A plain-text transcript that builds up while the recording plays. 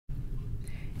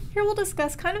Here we'll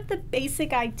discuss kind of the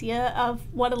basic idea of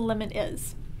what a limit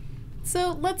is.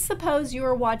 So let's suppose you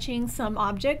are watching some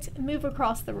object move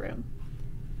across the room.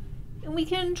 And we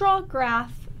can draw a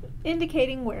graph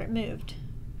indicating where it moved.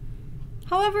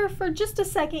 However, for just a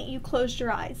second you closed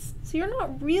your eyes, so you're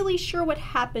not really sure what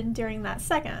happened during that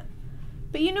second.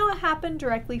 But you know what happened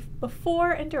directly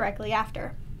before and directly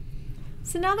after.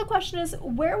 So now the question is,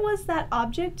 where was that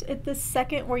object at the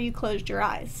second where you closed your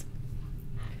eyes?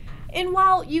 And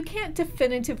while you can't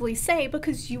definitively say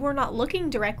because you were not looking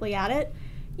directly at it,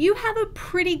 you have a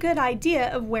pretty good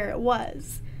idea of where it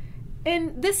was.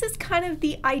 And this is kind of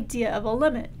the idea of a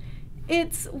limit.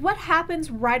 It's what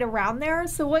happens right around there,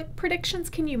 so what predictions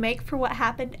can you make for what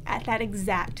happened at that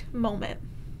exact moment?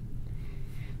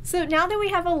 So now that we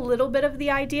have a little bit of the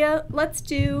idea, let's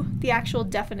do the actual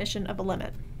definition of a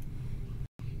limit.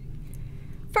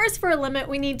 First, for a limit,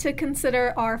 we need to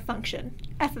consider our function,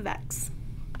 f of x.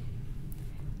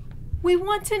 We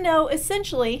want to know,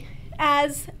 essentially,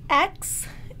 as x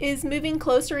is moving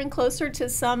closer and closer to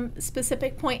some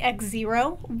specific point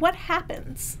x0, what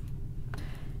happens?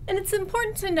 And it's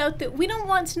important to note that we don't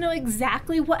want to know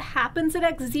exactly what happens at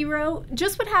x0,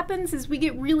 just what happens is we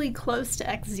get really close to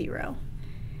x0.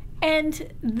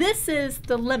 And this is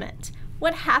the limit.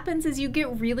 What happens as you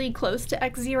get really close to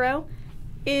x0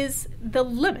 is the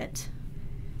limit.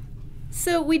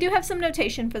 So we do have some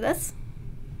notation for this.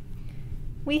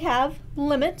 We have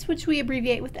limit, which we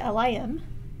abbreviate with lim.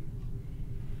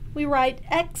 We write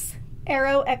x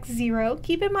arrow x0.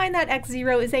 Keep in mind that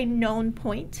x0 is a known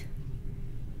point.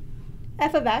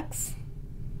 F of x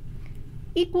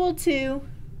equal to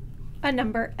a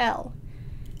number L.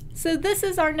 So this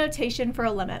is our notation for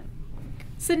a limit.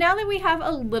 So now that we have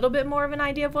a little bit more of an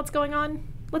idea of what's going on,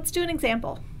 let's do an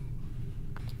example.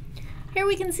 Here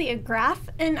we can see a graph,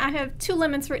 and I have two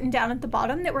limits written down at the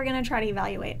bottom that we're going to try to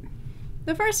evaluate.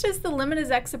 The first is the limit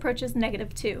as x approaches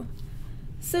 -2.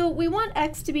 So we want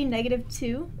x to be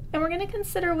 -2, and we're going to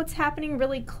consider what's happening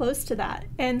really close to that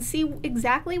and see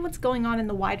exactly what's going on in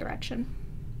the y direction.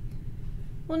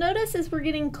 Well, notice as we're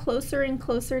getting closer and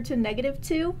closer to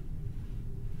 -2,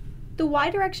 the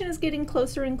y direction is getting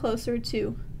closer and closer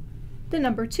to the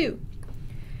number 2.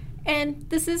 And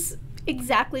this is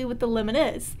exactly what the limit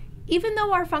is. Even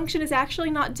though our function is actually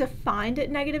not defined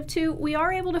at -2, we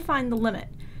are able to find the limit.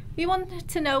 We want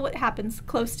to know what happens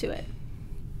close to it.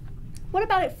 What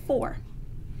about at 4?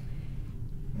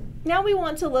 Now we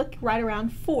want to look right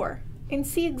around 4 and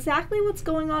see exactly what's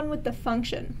going on with the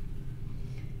function.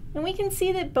 And we can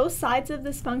see that both sides of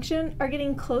this function are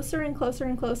getting closer and closer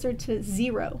and closer to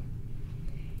 0.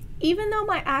 Even though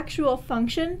my actual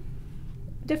function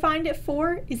defined at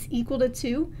 4 is equal to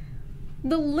 2,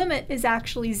 the limit is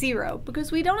actually 0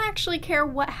 because we don't actually care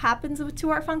what happens to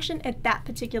our function at that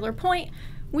particular point.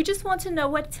 We just want to know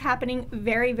what's happening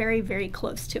very, very, very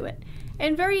close to it.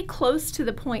 And very close to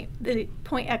the point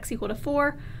x equal to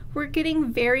 4, we're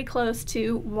getting very close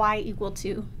to y equal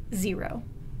to 0.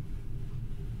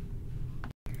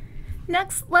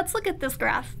 Next, let's look at this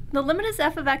graph. The limit as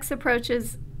f of x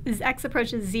approaches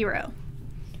 0.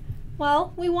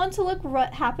 Well, we want to look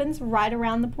what happens right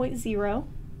around the point 0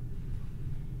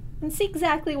 and see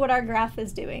exactly what our graph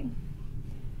is doing.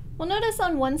 Well, notice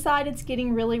on one side it's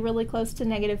getting really, really close to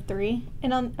 -3,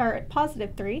 or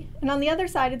 +3, and on the other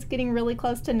side it's getting really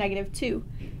close to -2.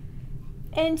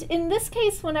 And in this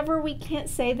case, whenever we can't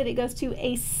say that it goes to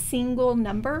a single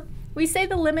number, we say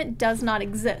the limit does not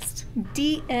exist.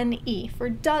 DNE for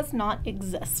does not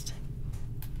exist.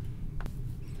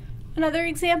 Another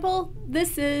example,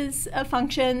 this is a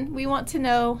function. We want to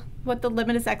know what the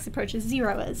limit as x approaches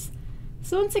 0 is.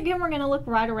 So once again, we're going to look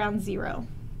right around 0.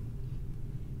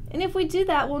 And if we do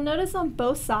that, we'll notice on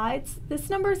both sides, this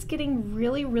number is getting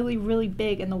really, really, really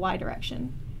big in the y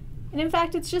direction. And in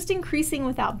fact, it's just increasing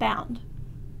without bound.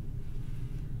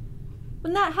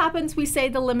 When that happens, we say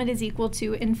the limit is equal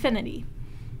to infinity.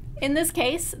 In this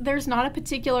case, there's not a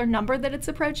particular number that it's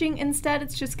approaching. Instead,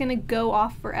 it's just going to go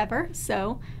off forever.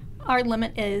 So our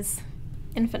limit is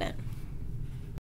infinite.